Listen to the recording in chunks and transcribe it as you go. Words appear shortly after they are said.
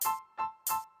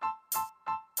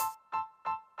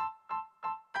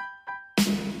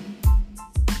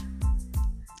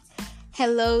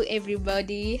Hello,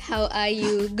 everybody. How are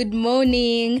you? Good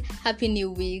morning. Happy New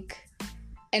Week.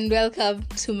 And welcome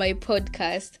to my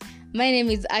podcast. My name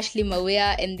is Ashley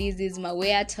Mawea, and this is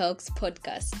Mawea Talks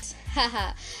Podcast.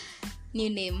 Haha.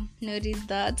 New name. Notice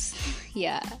that?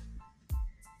 Yeah.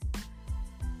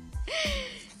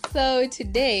 So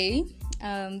today,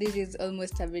 this is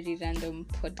almost a very random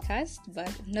podcast,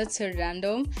 but not so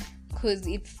random because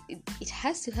it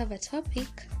has to have a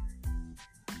topic,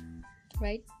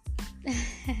 right?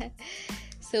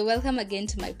 So welcome again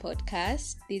to my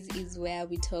podcast. This is where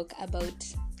we talk about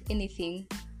anything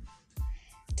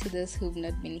to those who've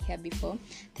not been here before.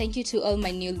 Thank you to all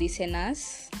my new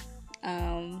listeners.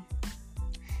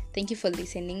 Thank you for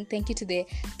listening. Thank you to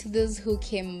those who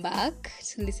came back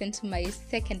to listen to my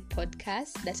second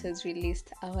podcast that was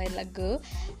released a while ago.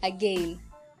 Again,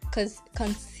 because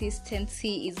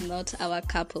consistency is not our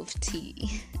cup of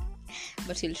tea,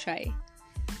 but we'll try.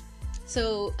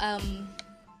 So,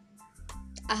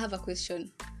 I have a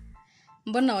question.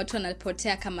 Mbona watu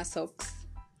wanapotea kama socks?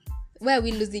 Why are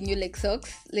we losing you like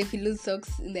socks? Like we lose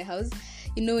socks in the house.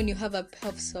 You know when you have a pair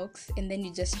of socks and then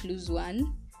you just lose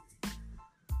one?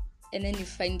 And then you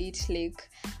find it like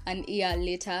an year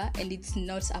later and it's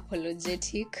not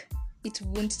apologetic. It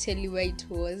won't tell you where it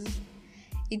was.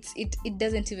 It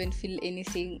doesn't even feel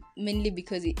anything, mainly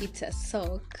because it's a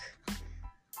sock.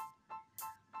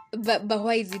 But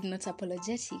why is it not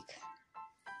apologetic?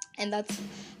 And that's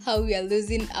how we are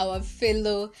losing our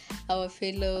fellow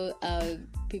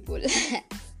people.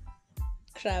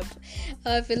 Crap.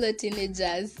 Our fellow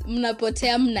teenagers.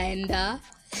 Mnapotea mnaenda.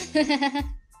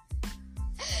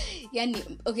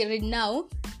 Yani, okay, right now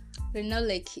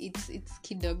like it's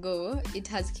kidogo. It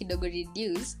has kidogo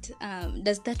reduced.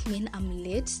 Does that mean I'm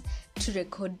late to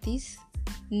record this?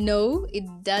 No, it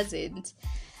doesn't.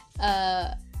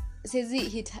 Says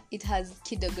it has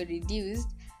kidogo reduced,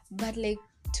 but like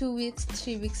 2 weeks,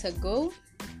 3 weeks ago,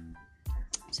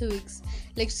 2 weeks,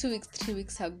 3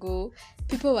 weeks ago,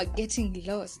 people were getting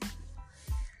lost.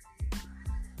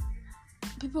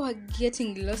 People were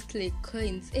getting lost like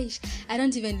coins. I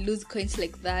don't even lose coins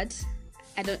like that.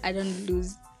 I don't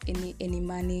lose any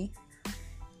money.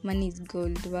 Money is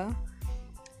gold, wa?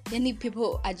 Yani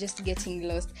people are just getting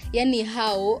lost. Yani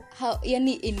how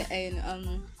yani in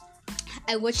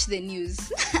I watch the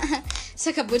news.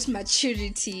 Talk about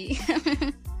maturity.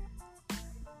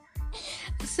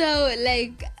 So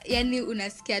like yani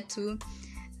unasikia tu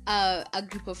a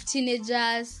group of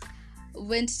teenagers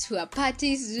went to a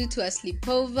party, to a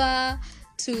sleepover,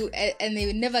 and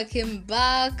they never came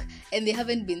back, and they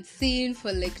haven't been seen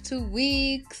for like 2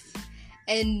 weeks.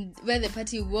 And where the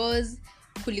party was,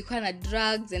 kulikuwa na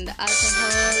drugs and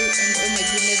alcohol, and oh my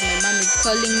goodness, my mom is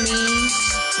calling me.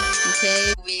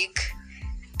 Okay, week.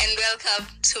 And welcome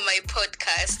to my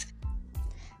podcast.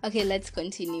 Okay, let's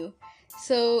continue.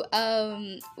 So,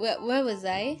 where was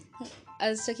I? I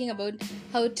was talking about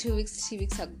how 2 weeks, 3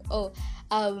 weeks ago.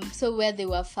 So where they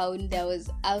were found, there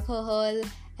was alcohol,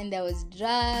 and there was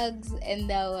drugs, and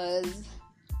there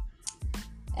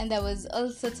was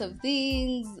all sorts of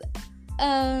things.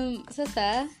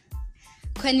 Sasa,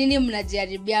 kwa nini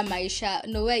mnajaribia maisha?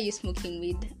 No, why are you smoking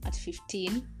weed at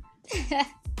 15?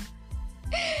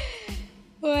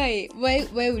 Why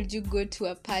would you go to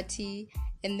a party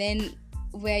and then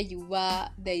where you were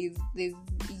there's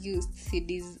used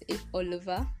CDs all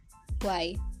over?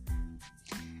 Why?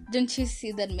 Don't you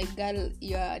see that, my girl,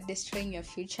 you are destroying your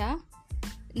future?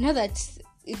 Know that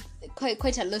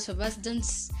quite a lot of us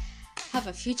don't have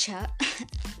a future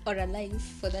or a life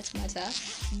for that matter.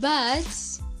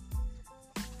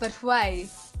 But why?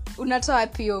 Unatoa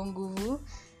wapi hiyo nguvu?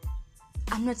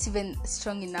 I'm not even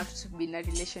strong enough to be in a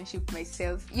relationship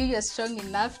myself. You're strong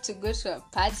enough to go to a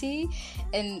party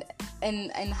and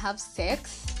have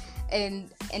sex and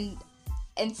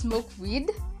smoke weed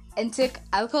and take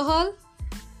alcohol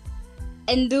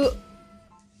and do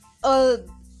all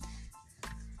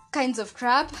kinds of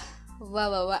crap.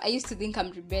 Wow. I used to think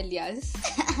I'm rebellious.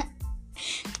 I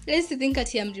used to think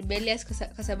that I'm rebellious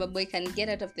because a boy can get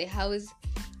out of the house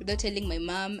without telling my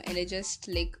mom, and I just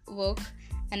like walk.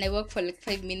 And I walk for like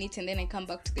 5 minutes and then I come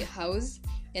back to the house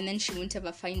and then she won't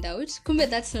ever find out. Kumbe,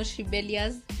 that's not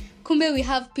rebellious. Kumbe, we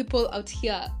have people out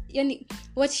here. Yani,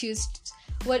 what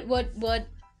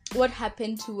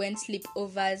happened to when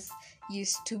sleepovers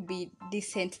used to be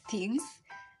decent things?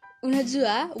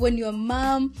 Unajua, when your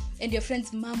mom and your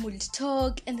friend's mom would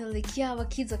talk and they're like, yeah, our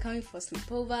kids are coming for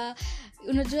sleepover.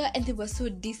 Unajua, and they were so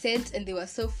decent and they were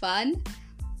so fun.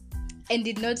 And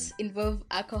did not involve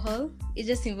alcohol. It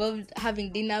just involved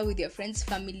having dinner with your friend's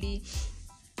family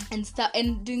and stuff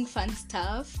and doing fun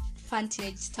stuff. fun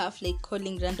teenage stuff like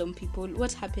calling random people.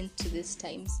 What happened to these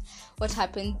times? What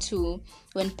happened to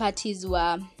when parties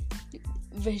were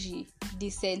very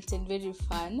decent and very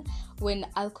fun, when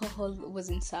alcohol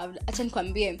wasn't served? Acha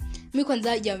nikwambie, mi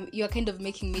kwanza you're kind of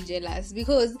making me jealous,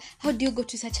 because how do you go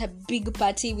to such a big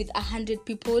party with 100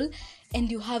 people and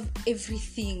you have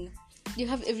everything? You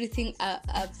have everything,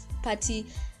 a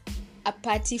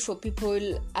party for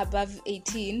people above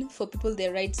 18, for people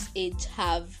their rights age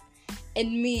have. And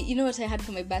me, you know what I had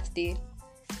for my birthday?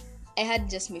 I had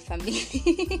just my family.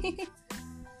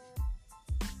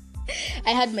 I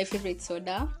had my favorite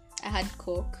soda. I had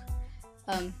Coke.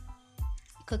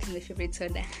 Coke is my favorite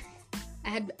soda. I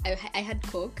had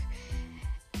Coke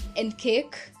and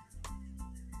cake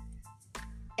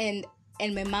and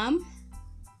my mom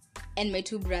and my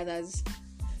two brothers.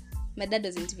 My dad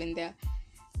wasn't even there,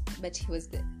 but he was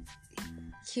there.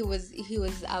 He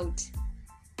was out.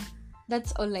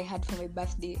 That's all I had for my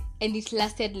birthday, and it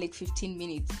lasted like 15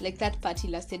 minutes. Like, that party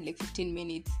lasted like 15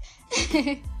 minutes.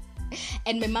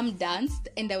 And my mom danced,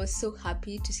 and I was so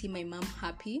happy to see my mom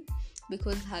happy,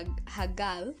 because her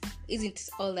girl isn't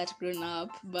all that grown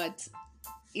up, but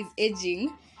is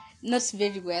aging, not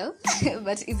very well,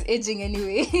 but is aging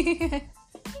anyway.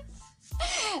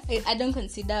 I don't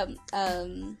consider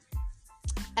I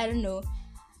don't know,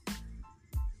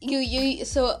 you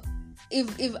so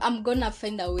if I'm gonna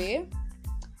find a way,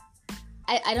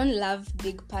 I don't love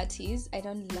big parties. I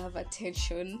don't love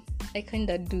attention. I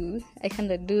kinda do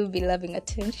be loving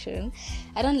attention.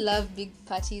 I don't love big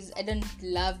parties. I don't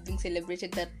love being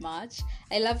celebrated that much.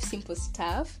 I love simple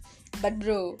stuff. But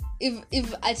bro,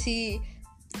 if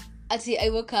I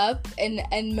woke up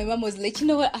and my mom was like, you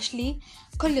know what, Ashley,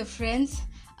 call your friends,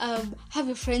 have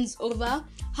your friends over,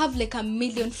 have like 1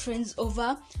 million friends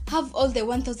over, have all the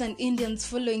 1,000 Indians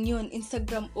following you on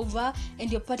Instagram over, and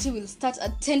your party will start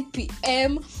at 10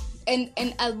 p.m. and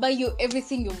I'll buy you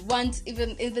everything you want,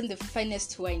 even the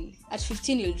finest wine. At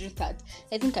 15 you'll drink that.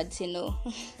 I think I'd say no.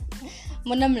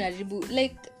 Mona mnaribu,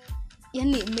 like,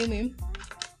 yani mimi,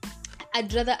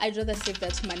 I'd rather save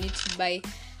that money to buy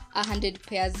 100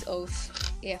 pairs of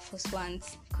Air Force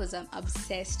Ones, because I'm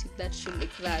obsessed with that shoe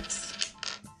like that.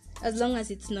 As long as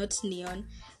it's not neon,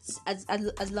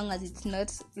 as long as it's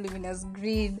not luminous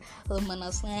green,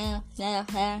 luminous,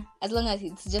 as long as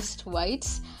it's just white,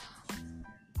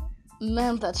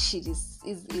 man, that shit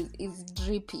is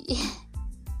drippy.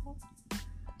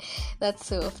 That's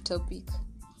so off topic.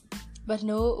 But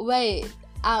no, why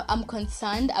I'm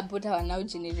concerned about our now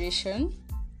generation.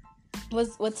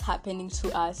 What's happening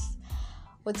to us?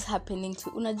 What's happening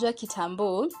to unajua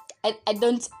kitambo? I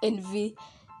don't envy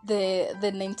the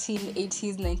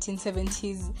 1980s,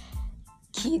 1970s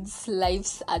kids'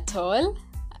 lives at all.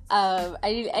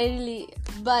 I really,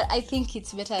 but I think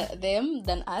it's better them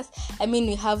than us. I mean,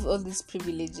 we have all these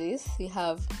privileges. We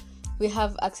have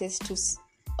access to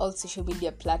all social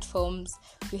media platforms.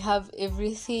 We have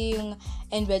everything,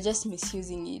 and we're just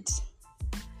misusing it.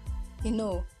 You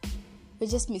know,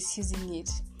 we're just misusing it.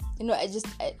 You know,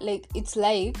 it's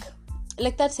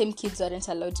like that same kids weren't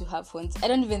allowed to have phones. I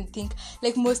don't even think,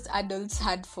 like, most adults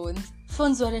had phones.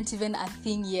 Phones weren't even a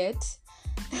thing yet.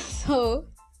 So,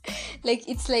 like,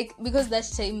 it's like, because that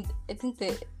time, I think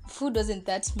the food wasn't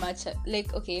that much,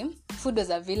 like, okay, food was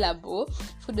available.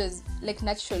 Food was, like,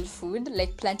 natural food,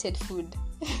 like planted food.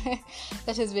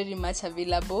 That was very much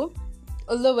available.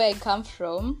 Although where I come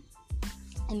from,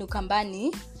 in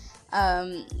Ukambani,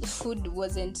 food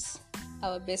wasn't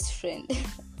our best friend.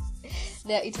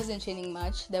 There, it wasn't raining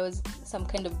much. There was some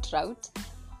kind of drought,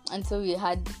 and so we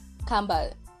had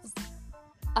kamba.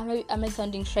 Am I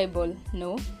sounding tribal?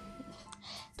 No.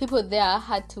 People there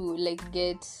had to, like,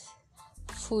 get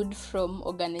food from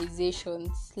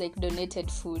organizations, like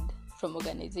donated food from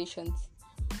organizations,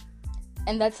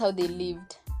 and that's how they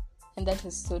lived. And that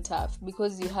was so tough,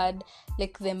 because you had,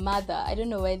 like, the mother. I don't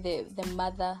know why the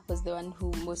mother was the one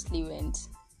who mostly went.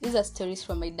 These are stories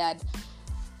from my dad.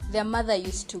 Their mother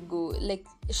used to go, like,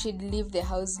 she'd leave the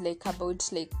house, like, about,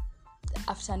 like,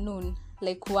 afternoon,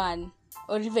 like 1,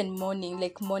 or even morning,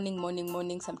 like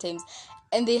morning sometimes,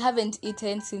 and they haven't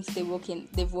eaten since they've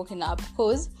woken up,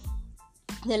 because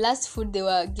the last food they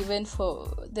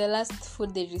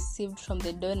received from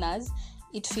the donors,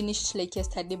 it finished, like,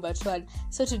 yesterday but one.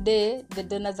 So today the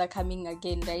donors are coming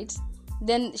again, right?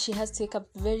 Then she has to wake up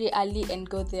very early and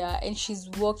go there, and she's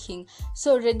walking.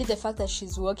 So already the fact that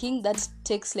she's walking, that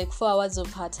takes like 4 hours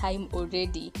of her time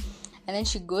already. And then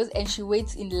she goes and she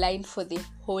waits in line for the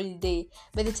whole day.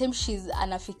 By the time she's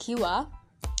anafikiwa,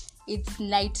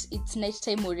 it's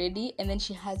nighttime already, and then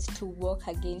she has to walk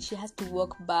again. She has to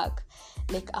walk back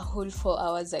like a whole 4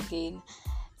 hours again.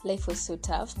 life was so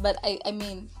tough. But I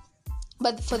mean,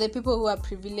 but for the people who are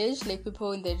privileged, like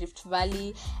people in the Rift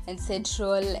Valley and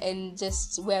Central and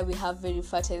just where we have very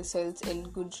fertile soils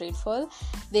and good rainfall,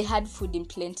 they had food in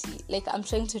plenty. Like, I'm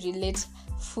trying to relate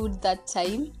food that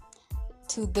time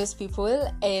to those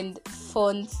people, and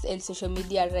phones and social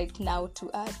media right now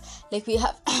to us. Like, we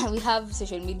have we have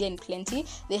social media in plenty,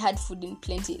 they had food in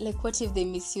plenty. Like, what if they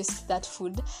misused that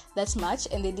food that much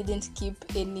and they didn't keep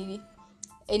any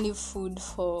food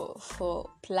for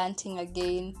planting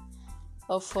again,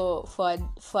 or for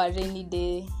a rainy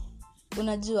day?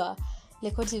 Unajua,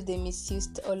 like, what if they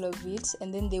misused all of it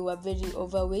and then they were very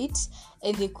overweight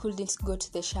and they couldn't go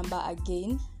to the shamba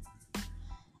again?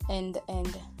 And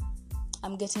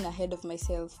I'm getting ahead of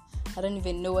myself. I don't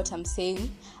even know what I'm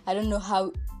saying. I don't know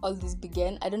how all this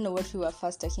began. I don't know what we were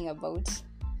first talking about,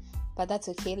 but that's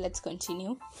okay. Let's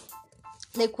continue.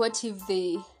 Like, what if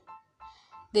they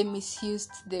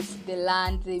misused the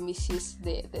land, they misused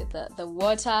the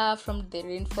water from the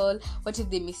rainfall? What if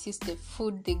they misused the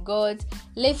food they got?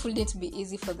 Life wouldn't be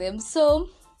easy for them. So,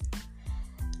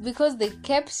 because they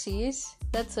kept it,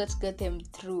 that's what got them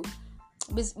through.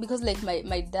 Because like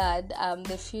my dad,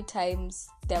 the few times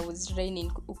there was rain in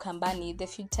Ukambani, the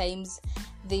few times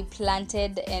they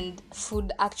planted and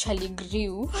food actually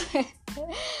grew.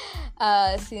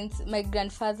 Since my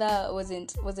grandfather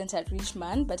wasn't a rich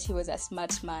man, but he was a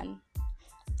smart man.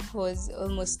 He was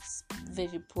almost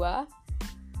very poor,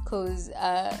 because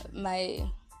my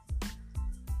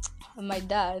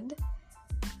dad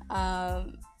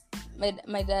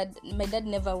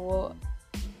never wore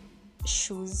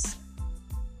shoes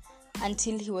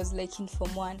until he was like in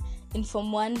Form 1. In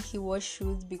Form 1, he wore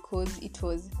shoes because it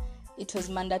was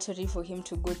mandatory for him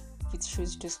to go with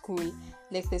shoes to school.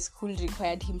 Like, the school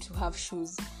required him to have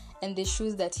shoes, and the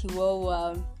shoes that he wore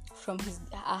were from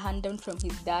a hand-down from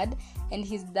his dad, and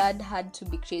his dad had to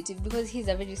be creative because he's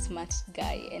a very smart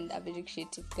guy and a very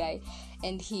creative guy,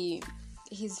 and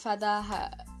his father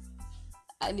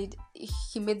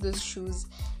he made those shoes.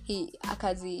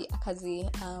 Akazi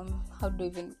how do I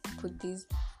even put this?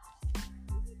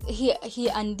 He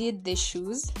undid the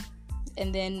shoes,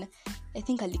 and then I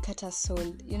think alikata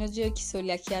sole. Unajua kisole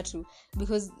ya kiatu,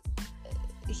 because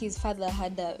his father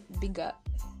had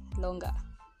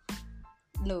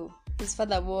his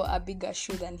father wore a bigger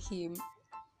shoe than him.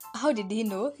 How did he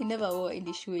know? He never wore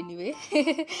any shoe anyway.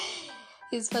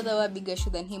 His father wore a bigger shoe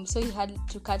than him, so he had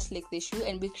to cut like the shoe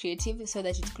and be creative so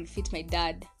that it could fit my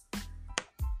dad.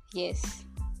 Yes.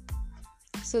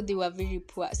 So they were very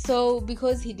poor. So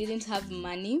because he didn't have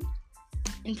money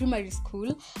in primary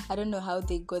school, I don't know how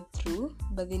they got through,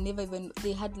 but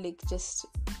they had like just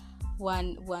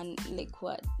one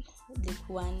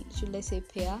should I say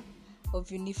pair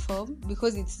of uniform,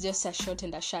 because it's just a short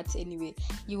and a shirt anyway.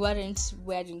 You weren't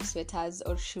wearing sweaters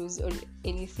or shoes or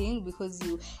anything because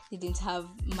you didn't have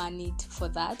money for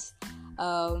that.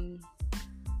 But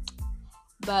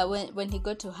when he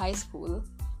got to high school,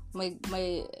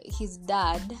 his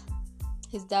dad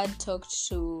talked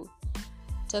to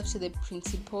the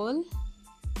principal,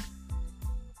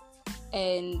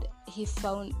 and he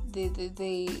found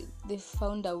they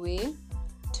found a way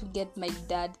to get my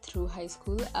dad through high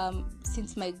school.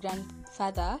 Since my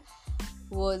grandfather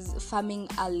was farming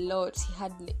a lot, he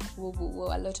had a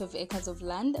lot of acres of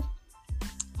land,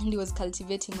 and he was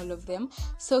cultivating all of them.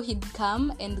 So he'd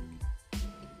come and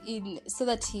so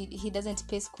that he doesn't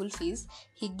pay school fees,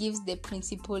 he gives the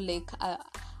principal like a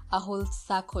whole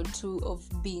sack or two of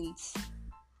beans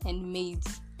and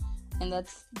maize, and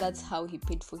that's how he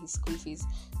paid for his school fees.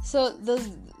 So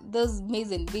those maize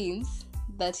and beans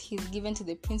that he's given to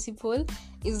the principal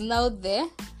is now the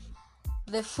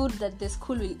food that the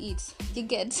school will eat. You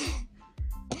get?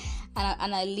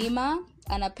 Analima,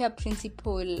 anapea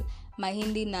principal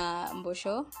mahindi na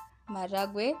mbosho,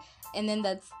 maragwe, and then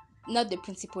that's now the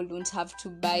principal won't have to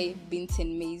buy beans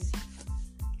and maize.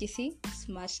 You see?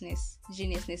 Smartness,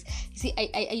 geniusness. You see,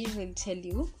 I usually tell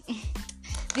you,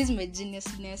 this my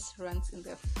geniusness runs in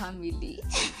the family.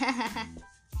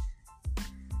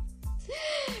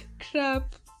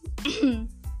 Crap.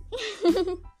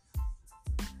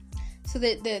 So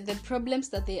the problems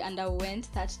that they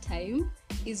underwent that time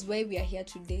is why we are here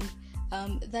today.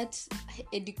 That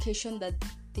education that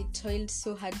they toiled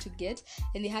so hard to get,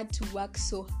 and they had to work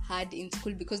so hard in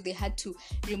school because they had to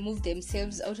remove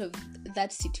themselves out of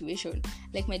that situation.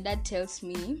 Like my dad tells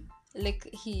me, like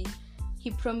he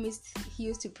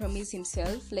used to promise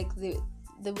himself, like the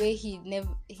way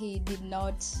he did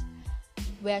not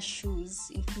wear shoes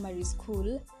in primary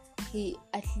school, he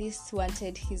at least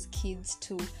wanted his kids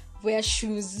to wear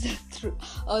shoes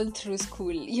all through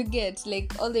school. You get,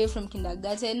 like, all the way from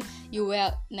kindergarten, you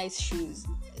wear nice shoes.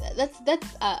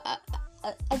 That's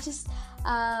I just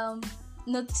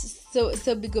not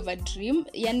so big of a dream.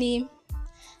 Yani,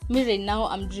 me right now,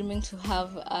 I'm dreaming to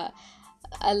have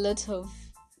a lot of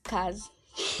cars.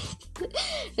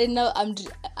 Right now,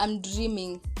 I'm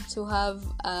dreaming to have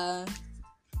a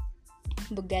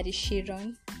Bugatti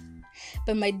Chiron.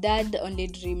 But my dad only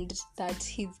dreamed that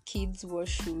his kids wore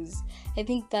shoes. I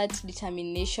think that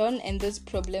determination and those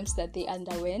problems that they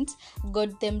underwent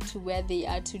got them to where they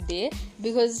are today.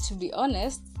 Because, to be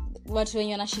honest, watu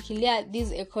wenye wanashikilia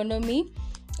this economy,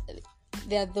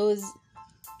 there are those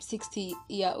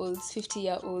 60-year-olds,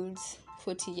 50-year-olds,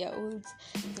 40-year-olds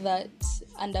that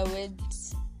underwent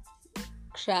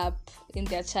crap in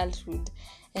their childhood,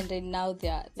 and then now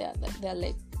they're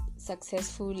like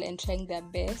successful and trying their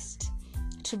best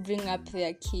to bring up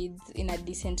their kids in a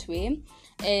decent way,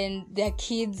 and their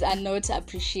kids are not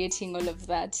appreciating all of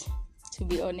that, to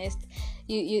be honest.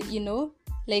 You know,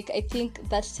 like, I think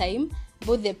that time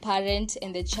both the parent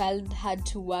and the child had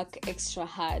to work extra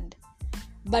hard,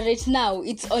 but right now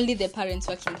it's only the parents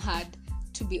working hard,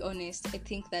 to be honest. I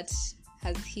think that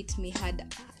has hit me hard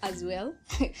as well.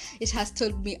 It has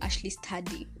told me, Ashley,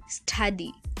 study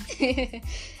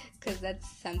because that's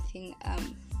something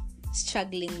I'm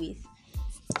struggling with.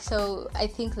 So I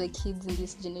think the kids in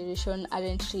this generation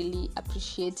aren't really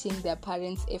appreciating their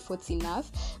parents' efforts enough,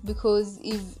 because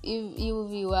if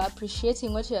you were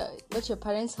appreciating what your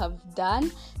parents have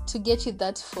done to get you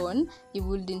that phone, you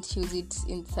wouldn't use it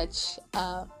in such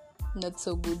a not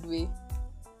so good way.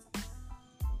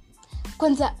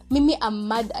 Kwanza, mimi, I'm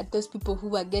mad at those people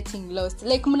who are getting lost.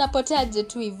 Like, mnapoteaje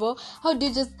tu hivyo? How do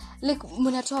you just, like,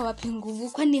 mnatoa wapi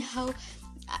nguvu? Kwani how,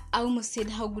 I almost said,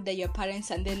 how good are your parents?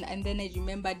 And then I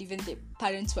remembered even the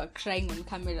parents were crying on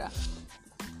camera.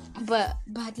 But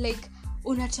like,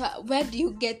 unatoa, where do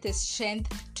you get the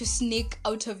strength to sneak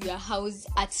out of your house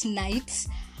at night?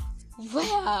 Where?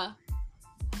 I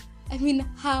mean,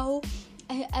 how?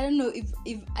 I don't know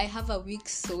if I have a weak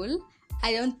soul.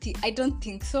 I don't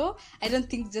think so. I don't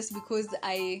think just because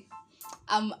I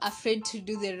am afraid to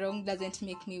do the wrong doesn't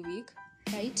make me weak,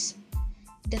 right?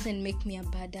 It doesn't make me a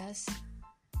badass.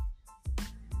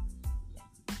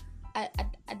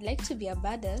 I'd like to be a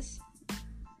badass.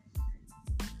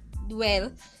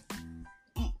 Well,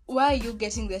 where are you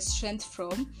getting the strength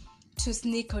from to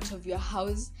sneak out of your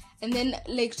house and then,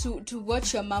 like, to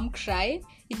watch your mom cry?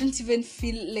 You don't even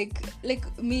feel like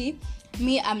me,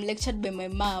 I'm lectured by my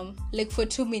mom, like, for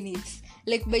 2 minutes,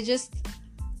 like, by just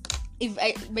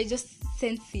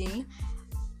sensing,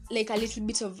 like, a little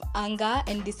bit of anger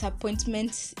and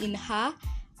disappointment in her,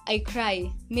 I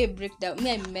cry. I break down.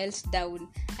 I melt down.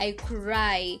 I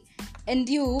cry. And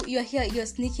you're here. You're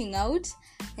sneaking out,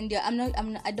 and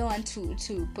I don't want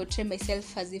to portray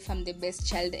myself as if I'm the best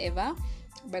child ever,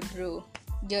 but bro,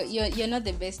 you're not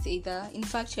the best either. In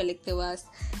fact, you're like the worst.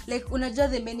 Like,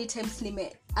 unajua the many times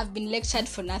I've been lectured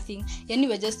for nothing. Yani,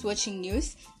 we're just watching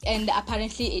news, and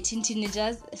apparently 18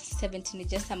 teenagers, 7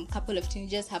 teenagers, some couple of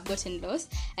teenagers have gotten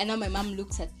lost, and now my mom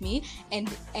looks at me and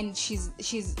she's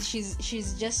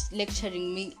just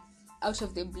lecturing me out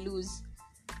of the blues.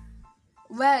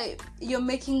 Where you're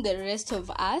making the rest of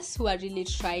us who are really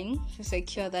trying to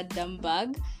secure that damn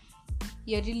bag,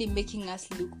 you're really making us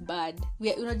look bad.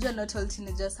 Not all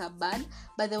teenagers are bad,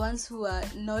 but the ones who are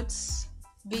not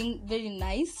being very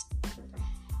nice,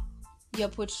 you're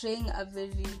portraying a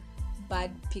very bad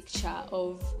picture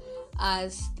of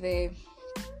us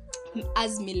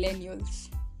as millennials.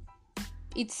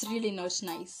 It's really not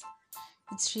nice.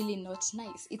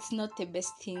 It's not the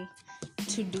best thing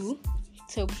to do.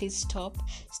 So please stop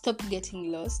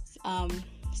getting lost.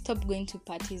 Stop going to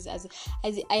parties. As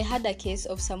I had a case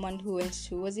of someone who went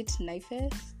to, was it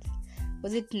Knifefest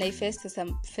or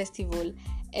some festival,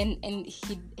 and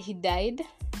he died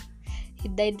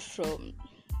from,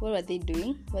 what were they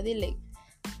doing? Were they like,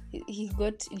 he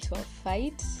got into a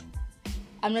fight?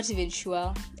 I'm not even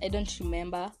sure. I don't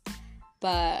remember.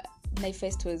 But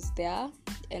Knifefest was there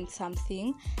and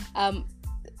something.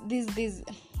 This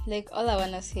like, all I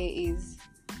wanna say is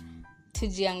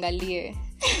tujiangalie.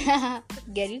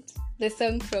 Get it? The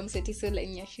song from Setisola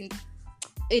and Yashin.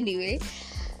 Anyway,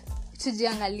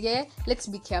 tujiangalie. Let's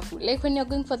be careful. Like, when you're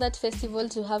going for that festival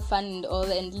to have fun and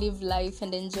all and live life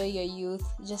and enjoy your youth,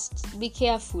 just be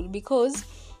careful, because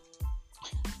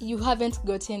you haven't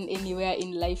gotten anywhere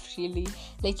in life, really.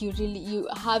 Like, you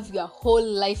have your whole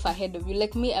life ahead of you.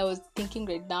 Like me, I was thinking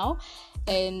right now,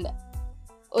 and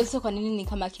also, kwa nini ni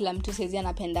kama kila mtu saizi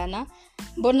anapendana?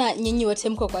 Mbona nyinyi wote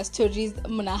mko kwa stories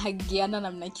mnahagiana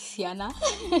na mnakisiana?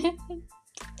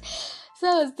 So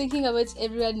I was thinking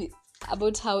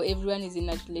about how everyone is in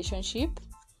a relationship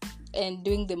and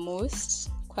doing the most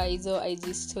kwa hizo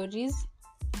IG stories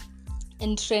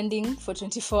and trending for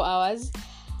 24 hours.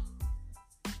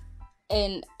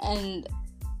 And I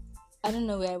don't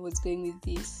know where I was going with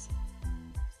this.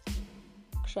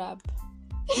 Crap.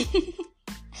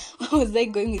 Where was I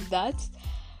going with that?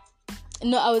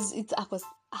 No, I was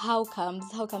how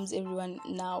comes everyone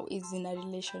now is in a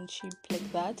relationship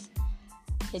like that?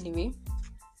 Anyway,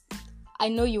 I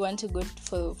know you want to go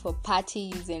for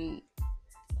parties and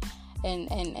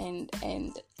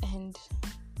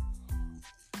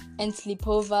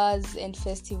sleepovers and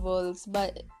festivals,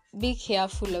 but be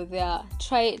careful out there.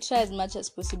 Try as much as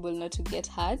possible not to get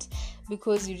hurt,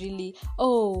 because you really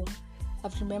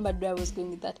I've remembered where I was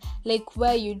going with that. Like,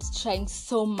 where you're trying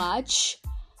so much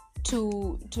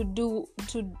to do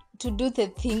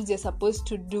the things you're supposed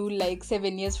to do like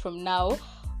 7 years from now,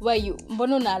 where you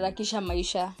mbona unaharakisha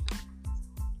maisha.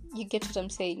 You get what I'm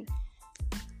saying?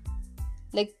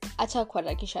 Like, acha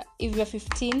kuharakisha. If you're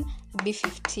 15, be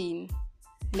 15.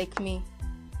 Like me.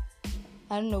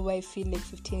 I don't know why I feel like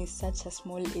 15 is such a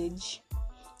small age.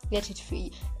 Yet it feel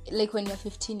like when you're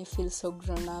 15 you feel so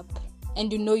grown up.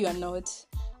 And you know you are not,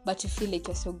 but you feel like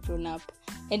you're so grown up.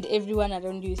 And everyone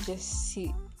around you is just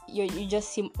you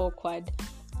just seem awkward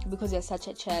because you're such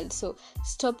a child. So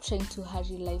stop trying to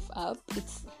hurry life up.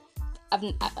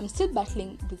 I'm still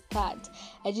battling with that.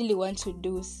 I really want to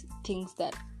do things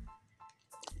that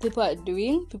people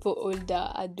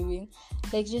older are doing.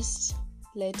 Like, just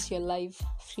let your life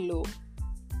flow.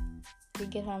 You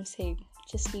get what I'm saying?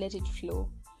 Just let it flow.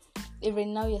 If right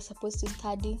now you're supposed to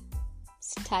study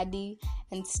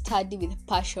and study with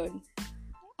passion.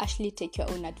 Actually, take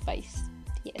your own advice.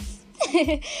 Yes.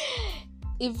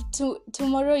 If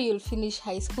tomorrow you'll finish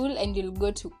high school and you'll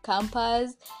go to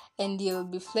campus and you'll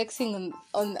be flexing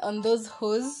on those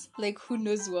hoes, like who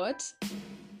knows what,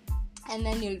 and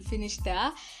then you'll finish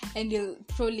there and you'll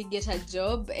probably get a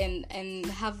job and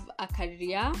have a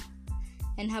career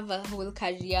and have a whole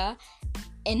career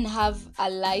and have a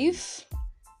life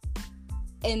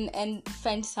and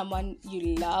find someone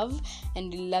you love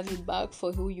and will love you back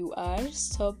for who you are.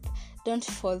 Don't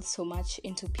fall so much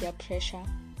into peer pressure.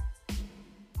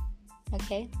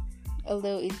 Okay?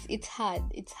 Although it's hard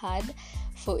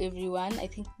for everyone. I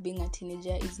think being a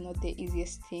teenager is not the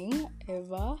easiest thing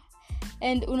ever.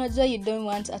 And unajua, you don't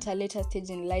want at a later stage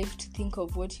in life to think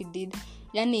of what you did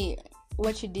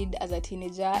as a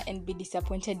teenager and be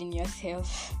disappointed in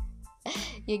yourself.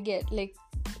 You get like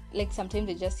sometimes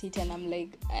I just sit and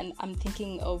I'm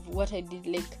thinking of what I did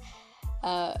like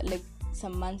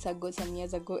some months ago, some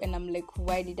years ago, and I'm like,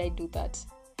 why did I do that?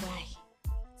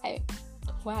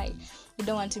 Why? You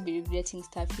don't want to be regretting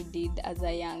stuff you did as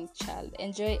a young child.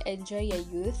 Enjoy your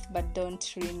youth, but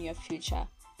don't ruin your future.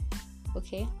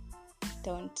 Okay?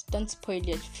 Don't spoil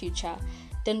your future.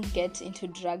 Don't get into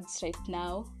drugs right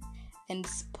now and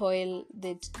spoil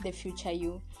the future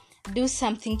you. Do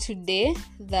something today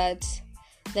that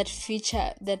your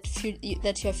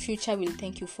future will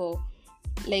thank you for.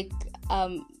 Like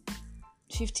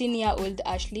 15-year-old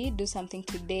Ashley, do something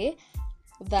today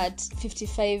that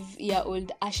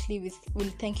 55-year-old Ashley will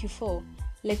thank you for.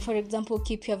 Like, for example,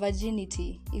 keep your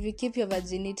virginity. If you keep your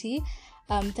virginity,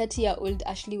 30-year-old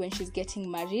Ashley, when she's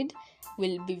getting married,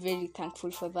 will be very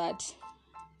thankful for that.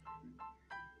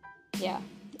 Yeah,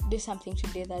 do something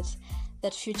today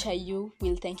that future you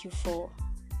will thank you for.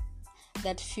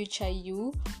 That future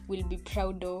you will be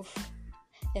proud of,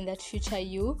 and that future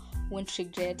you won't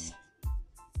regret.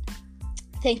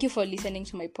 Thank you for listening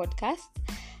to my podcast.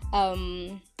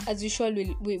 As usual,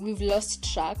 we've lost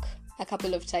track a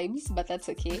couple of times, but that's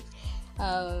okay.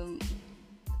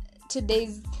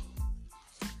 Today's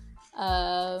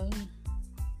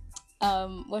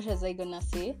what was I gonna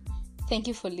say? Thank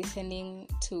you for listening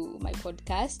to my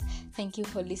podcast. Thank you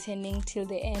for listening till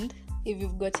the end. If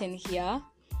you've gotten here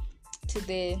to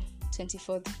the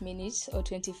 24th minute or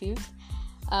 25th,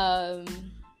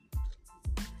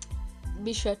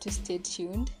 be sure to stay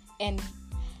tuned and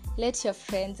let your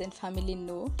friends and family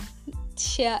know.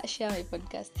 Share my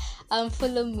podcast.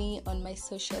 Follow me on my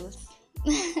socials.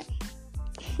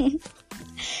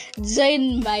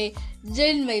 join my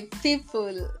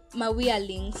people, Mawia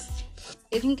Links.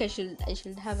 I think I should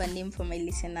have a name for my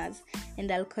listeners, and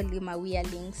I'll call you Mawia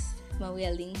Links.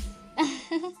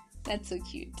 That's so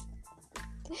cute.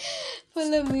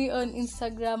 Follow me on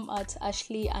Instagram at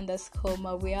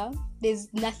Ashley_Mawia. There's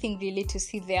nothing really to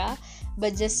see there,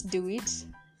 but just do it.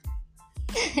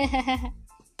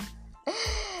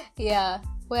 Yeah,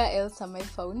 where else am I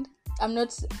found? I'm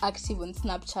not active on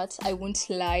Snapchat. I won't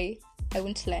lie. I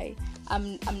won't lie.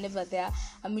 I'm never there.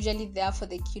 I'm usually there for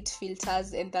the cute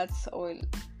filters, and that's all.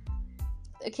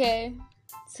 Okay,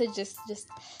 so just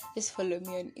follow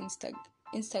me on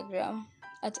Instagram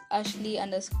at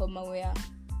Ashley_Mawea.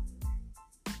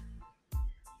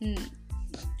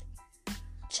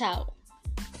 Ciao.